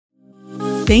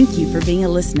Thank you for being a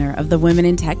listener of the Women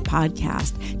in Tech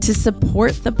podcast. To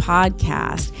support the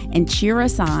podcast and cheer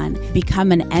us on,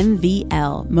 become an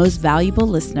MVL, Most Valuable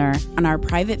Listener, on our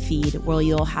private feed where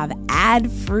you'll have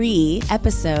ad-free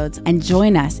episodes and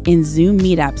join us in Zoom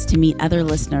meetups to meet other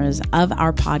listeners of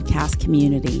our podcast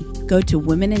community. Go to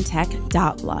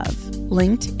womenintech.love,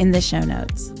 linked in the show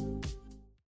notes.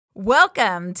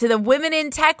 Welcome to the Women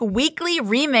in Tech Weekly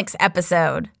Remix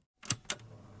episode.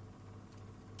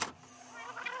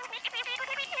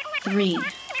 3,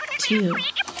 2,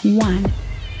 1.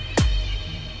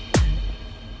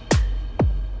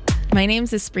 My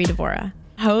name's Espree Devora,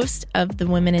 host of the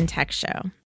Women in Tech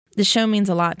Show. The show means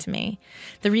a lot to me.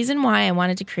 The reason why I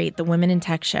wanted to create the Women in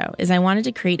Tech Show is I wanted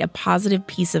to create a positive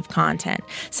piece of content,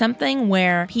 something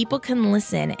where people can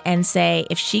listen and say,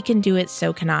 if she can do it,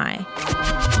 so can I.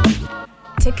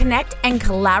 To connect and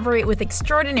collaborate with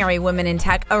extraordinary women in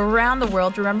tech around the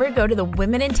world, remember to go to the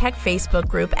Women in Tech Facebook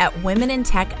group at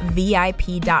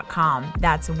womenintechvip.com.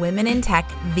 That's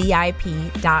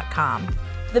womenintechvip.com.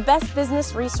 The best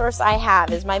business resource I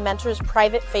have is my mentor's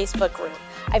private Facebook group.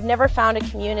 I've never found a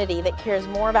community that cares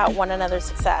more about one another's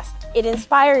success. It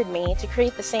inspired me to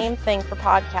create the same thing for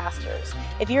podcasters.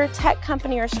 If you're a tech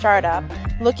company or startup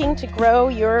looking to grow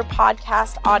your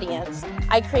podcast audience,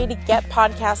 I created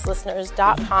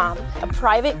getpodcastlisteners.com, a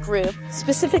private group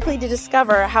specifically to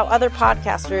discover how other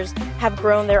podcasters have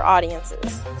grown their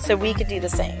audiences, so we could do the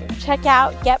same. Check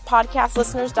out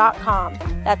getpodcastlisteners.com.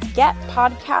 That's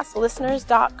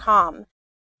getpodcastlisteners.com.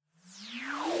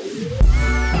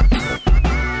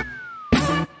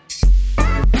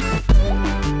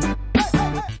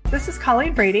 This is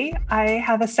Colleen Brady. I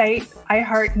have a site,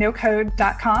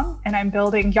 iheartnocode.com, and I'm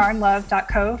building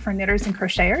yarnlove.co for knitters and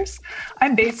crocheters.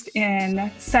 I'm based in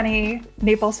sunny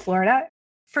Naples, Florida.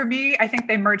 For me, I think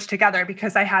they merged together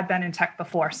because I had been in tech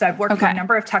before. So I've worked for a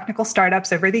number of technical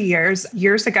startups over the years.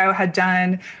 Years ago, had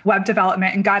done web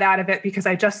development and got out of it because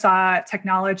I just saw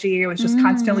technology. It was just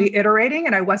constantly iterating,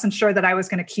 and I wasn't sure that I was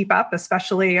going to keep up,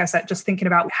 especially as I just thinking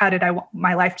about how did I want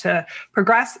my life to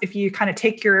progress. If you kind of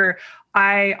take your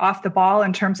eye off the ball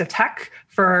in terms of tech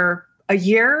for a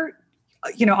year,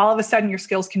 all of a sudden your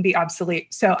skills can be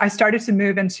obsolete. So I started to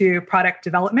move into product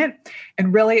development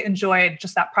and really enjoyed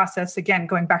just that process. Again,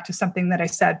 going back to something that I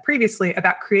said previously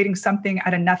about creating something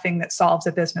out of nothing that solves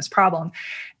a business problem.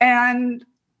 And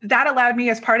that allowed me,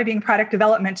 as part of being product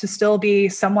development, to still be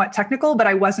somewhat technical, but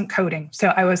I wasn't coding. So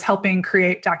I was helping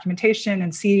create documentation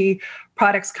and see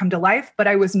products come to life, but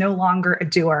I was no longer a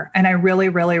doer. And I really,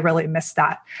 really, really missed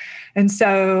that. And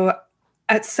so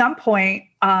at some point,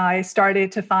 I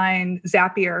started to find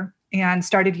Zapier and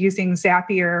started using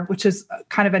Zapier, which is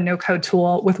kind of a no-code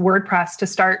tool with WordPress, to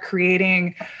start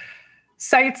creating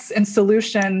sites and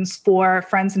solutions for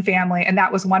friends and family. And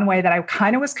that was one way that I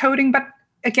kind of was coding, but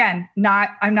again,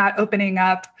 I'm not opening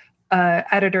up an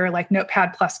editor like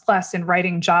Notepad++ and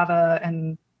writing Java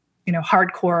and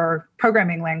hardcore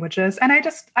programming languages. And I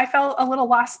felt a little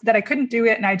lost that I couldn't do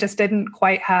it, and I just didn't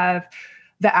quite have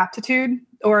the aptitude,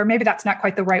 or maybe that's not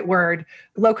quite the right word.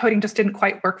 Low coding just didn't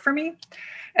quite work for me.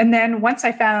 And then once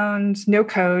I found no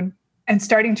code and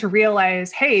starting to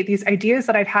realize, hey, these ideas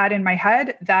that I've had in my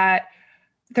head, that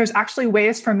there's actually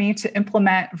ways for me to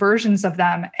implement versions of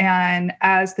them. And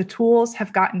as the tools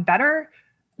have gotten better,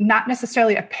 not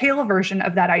necessarily a pale version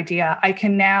of that idea, I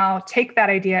can now take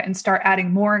that idea and start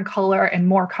adding more in color and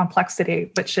more complexity,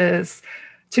 which is,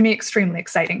 to me, extremely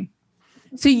exciting.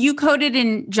 So you coded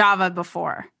in Java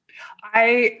before?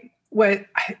 I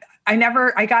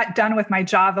got done with my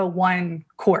Java 1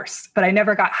 course, but I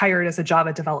never got hired as a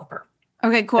Java developer.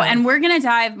 Okay, cool. And we're going to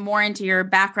dive more into your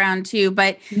background too,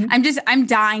 but I'm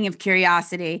dying of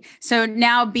curiosity. So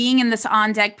now being in this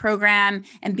On Deck program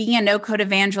and being a no-code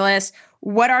evangelist,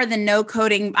 what are the no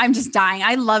coding? I'm just dying.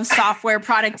 I love software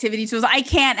productivity tools. I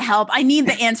can't help. I need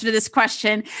the answer to this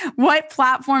question. What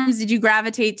platforms did you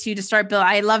gravitate to start building?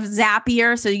 I love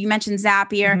Zapier. So you mentioned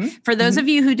Zapier. For those of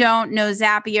you who don't know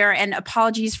Zapier, and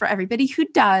apologies for everybody who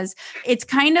does, it's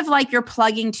kind of like you're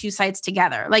plugging two sites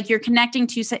together. Like you're connecting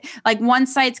two sites, like one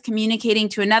site's communicating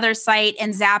to another site,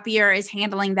 and Zapier is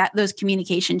handling those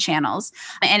communication channels.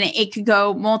 And it could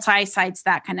go multi-sites,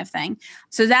 that kind of thing.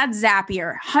 So that's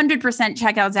Zapier. 100%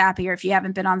 check out Zapier if you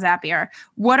haven't been on Zapier.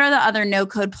 What are the other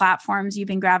no-code platforms you've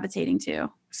been gravitating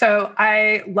to? So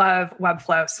I love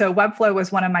Webflow. So Webflow was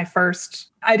one of my first.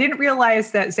 I didn't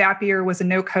realize that Zapier was a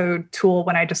no-code tool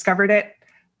when I discovered it.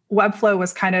 Webflow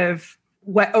was kind of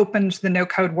what opened the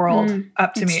no-code world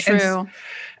up to me. True.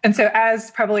 And so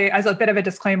as a bit of a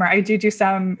disclaimer, I do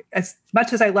some, as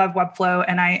much as I love Webflow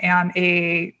and I am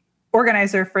a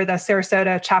organizer for the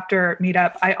Sarasota chapter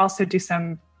meetup, I also do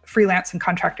some freelance and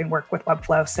contracting work with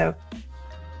Webflow. So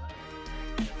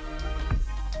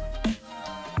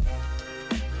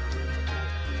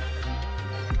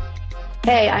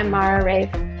hey, I'm Mara Rafe,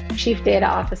 Chief Data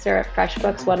Officer at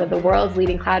FreshBooks, one of the world's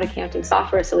leading cloud accounting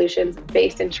software solutions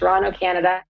based in Toronto,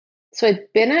 Canada. So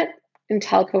I've been at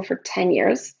Intelco for 10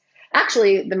 years.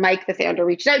 Actually, Mike, the founder,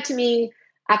 reached out to me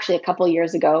a couple of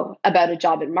years ago about a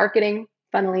job in marketing.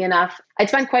 Funnily enough, I'd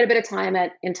spent quite a bit of time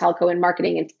at Intelco in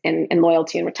marketing and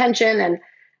loyalty and retention and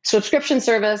subscription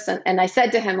service. And I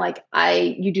said to him, like,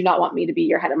 you do not want me to be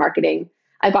your head of marketing.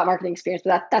 I've got marketing experience,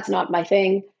 but that's not my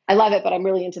thing. I love it, but I'm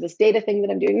really into this data thing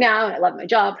that I'm doing now. And I love my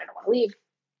job. And I don't want to leave.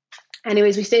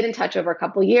 Anyways, we stayed in touch over a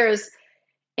couple of years.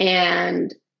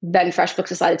 And then FreshBooks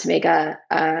decided to make a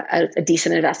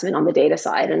decent investment on the data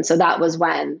side. And so that was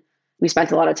when we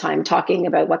spent a lot of time talking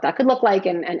about what that could look like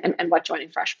and what joining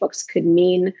FreshBooks could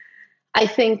mean. I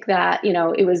think that,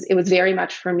 it was very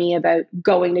much for me about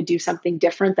going to do something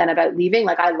different than about leaving.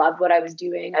 Like, I loved what I was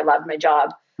doing. I loved my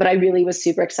job, but I really was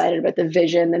super excited about the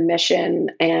vision, the mission,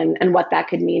 and what that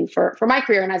could mean for my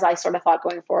career. And as I sort of thought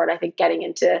going forward, I think getting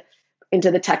into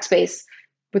the tech space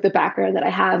with the background that I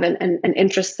have and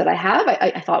interests that I have,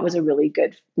 I thought was a really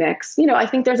good mix. I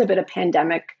think there's a bit of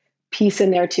pandemic piece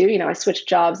in there too. I switched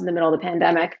jobs in the middle of the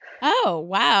pandemic. Oh,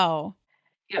 wow.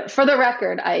 For the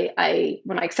record, I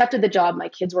when I accepted the job, my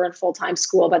kids were in full-time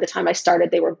school. By the time I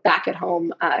started, they were back at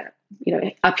home.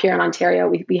 Up here in Ontario,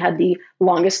 we had the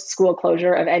longest school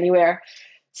closure of anywhere.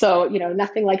 So,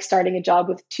 nothing like starting a job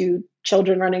with 2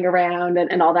 children running around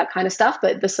and all that kind of stuff.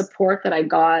 But the support that I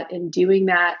got in doing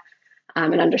that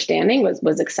and understanding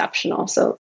was exceptional.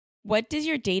 So, what does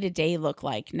your day-to-day look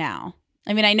like now?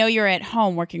 I mean, I know you're at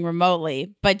home working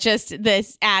remotely, but just the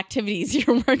activities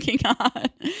you're working on,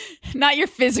 not your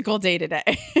physical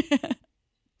day-to-day.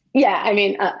 Yeah, I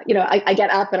mean, I get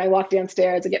up and I walk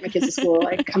downstairs, I get my kids to school,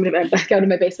 I come back out of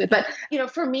my basement. But,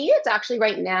 for me, it's actually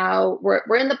right now,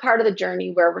 we're in the part of the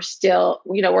journey where we're still,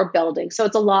 we're building. So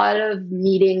it's a lot of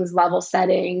meetings, level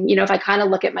setting. If I kind of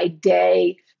look at my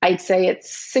day, I'd say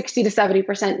it's 60 to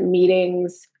 70%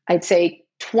 meetings. I'd say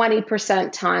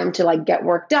 20% time to like get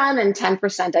work done, and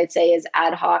 10% I'd say is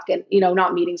ad hoc and,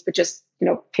 not meetings, but just,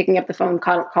 picking up the phone,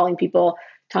 calling people,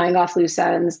 tying off loose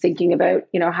ends, thinking about,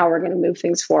 how we're going to move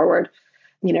things forward,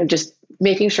 just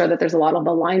making sure that there's a lot of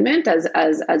alignment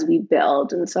as we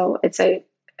build. And so it's a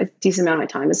decent amount of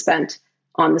my time is spent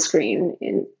on the screen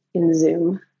in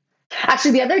Zoom.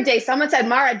 Actually, the other day, someone said,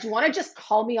 Mara, do you want to just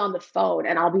call me on the phone?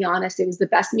 And I'll be honest, it was the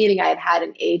best meeting I had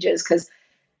in ages, because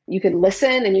you can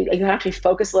listen and you can actually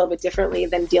focus a little bit differently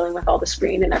than dealing with all the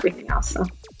screen and everything else. So.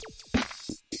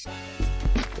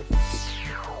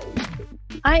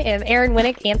 I am Erin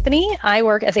Winnick Anthony. I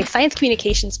work as a science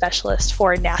communication specialist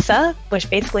for NASA, which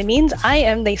basically means I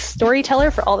am the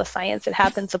storyteller for all the science that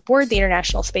happens aboard the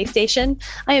International Space Station.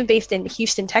 I am based in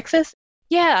Houston, Texas.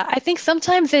 Yeah, I think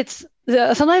sometimes it's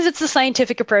the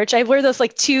scientific approach. I wear those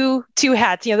like two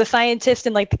hats, the scientist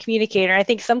and like the communicator. I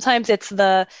think sometimes it's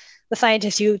the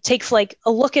scientist who takes like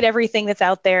a look at everything that's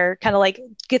out there, kind of like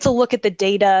gets a look at the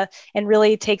data and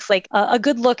really takes like a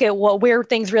good look at where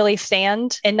things really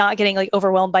stand and not getting like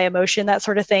overwhelmed by emotion, that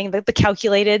sort of thing, the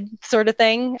calculated sort of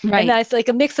thing. Right. And that's like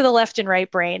a mix of the left and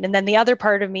right brain. And then the other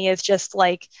part of me is just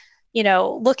like,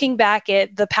 looking back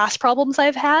at the past problems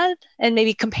I've had and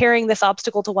maybe comparing this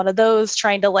obstacle to one of those,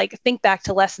 trying to like think back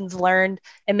to lessons learned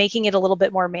and making it a little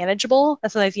bit more manageable. And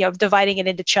sometimes, dividing it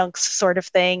into chunks sort of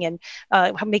thing and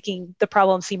making the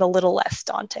problem seem a little less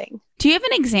daunting. Do you have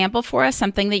an example for us,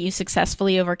 something that you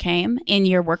successfully overcame in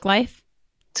your work life?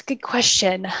 It's a good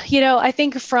question. I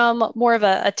think from more of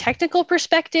a technical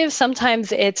perspective,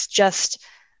 sometimes it's just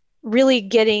really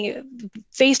getting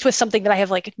faced with something that I have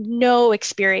like no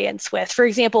experience with. For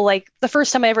example, like the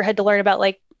first time I ever had to learn about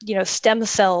like, stem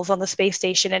cells on the space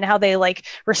station and how they like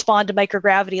respond to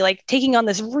microgravity, like taking on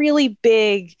this really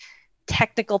big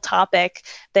technical topic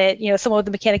that, someone with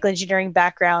a mechanical engineering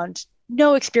background,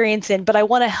 no experience in, but I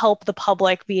want to help the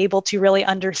public be able to really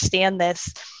understand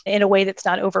this in a way that's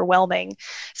not overwhelming.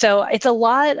 So it's a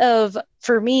lot of,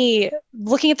 for me,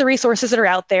 looking at the resources that are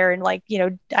out there and like,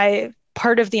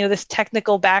 part of this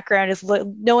technical background is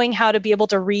knowing how to be able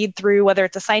to read through whether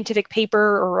it's a scientific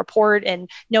paper or report and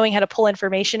knowing how to pull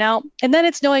information out. And then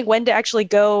it's knowing when to actually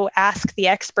go ask the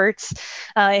experts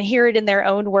and hear it in their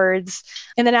own words,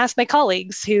 and then ask my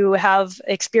colleagues who have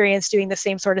experience doing the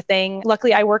same sort of thing.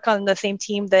 Luckily, I work on the same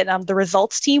team that the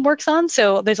results team works on.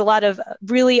 So there's a lot of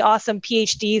really awesome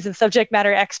PhDs and subject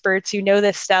matter experts who know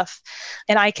this stuff.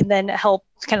 And I can then help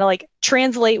kind of like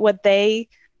translate what they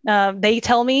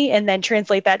tell me and then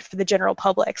translate that for the general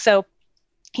public. So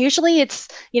Usually it's,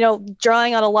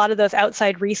 drawing on a lot of those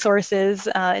outside resources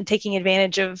and taking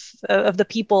advantage of the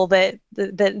people that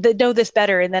know this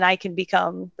better, and then I can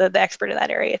become the expert in that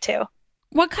area too.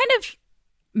 What kind of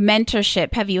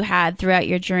mentorship have you had throughout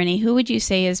your journey? Who would you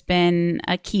say has been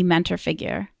a key mentor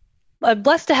figure? I'm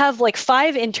blessed to have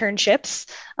 5 internships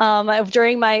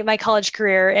during my college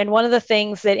career. And one of the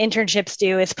things that internships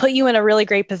do is put you in a really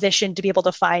great position to be able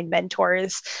to find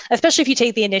mentors, especially if you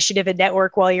take the initiative and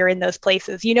network while you're in those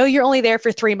places. You're only there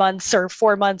for 3 months or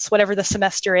 4 months, whatever the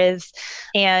semester is.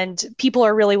 And people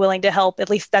are really willing to help.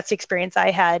 At least that's the experience I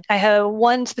had. I have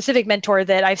one specific mentor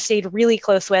that I've stayed really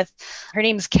close with. Her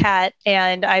name's Kat,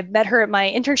 and I met her at my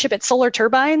internship at Solar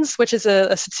Turbines, which is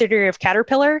a subsidiary of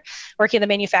Caterpillar, working in the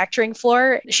manufacturing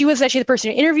floor. She was actually the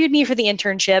person who interviewed me for the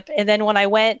internship. And then when I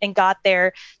went and got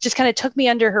there, just kind of took me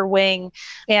under her wing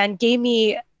and gave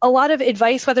me a lot of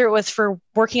advice, whether it was for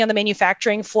working on the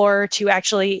manufacturing floor to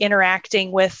actually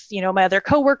interacting with, my other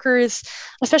coworkers,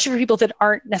 especially for people that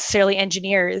aren't necessarily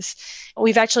engineers.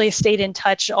 We've actually stayed in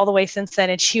touch all the way since then.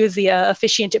 And she was the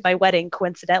officiant at my wedding,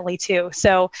 coincidentally, too.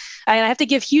 So I have to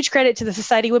give huge credit to the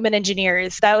Society of Women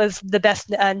Engineers. That was the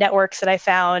best networks that I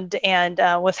found, and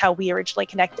was how we originally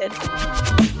connected.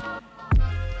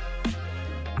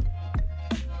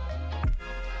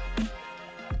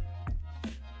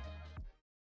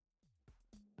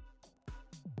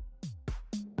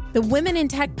 The Women in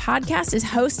Tech podcast is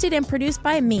hosted and produced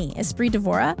by me, Espree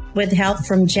Devora, with help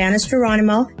from Janice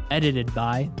Geronimo. Edited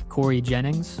by Corey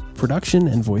Jennings. Production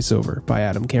and voiceover by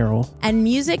Adam Carroll. And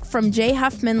music from Jay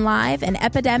Huffman Live and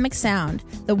Epidemic Sound.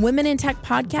 The Women in Tech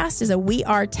podcast is a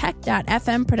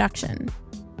wearetech.fm production.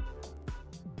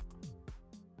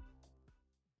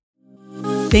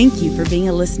 Thank you for being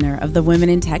a listener of the Women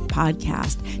in Tech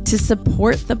podcast. To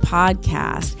support the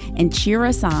podcast and cheer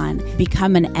us on,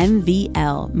 become an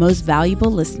MVL, Most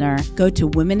Valuable Listener, go to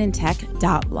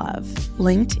womenintech.love,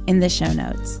 linked in the show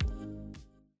notes.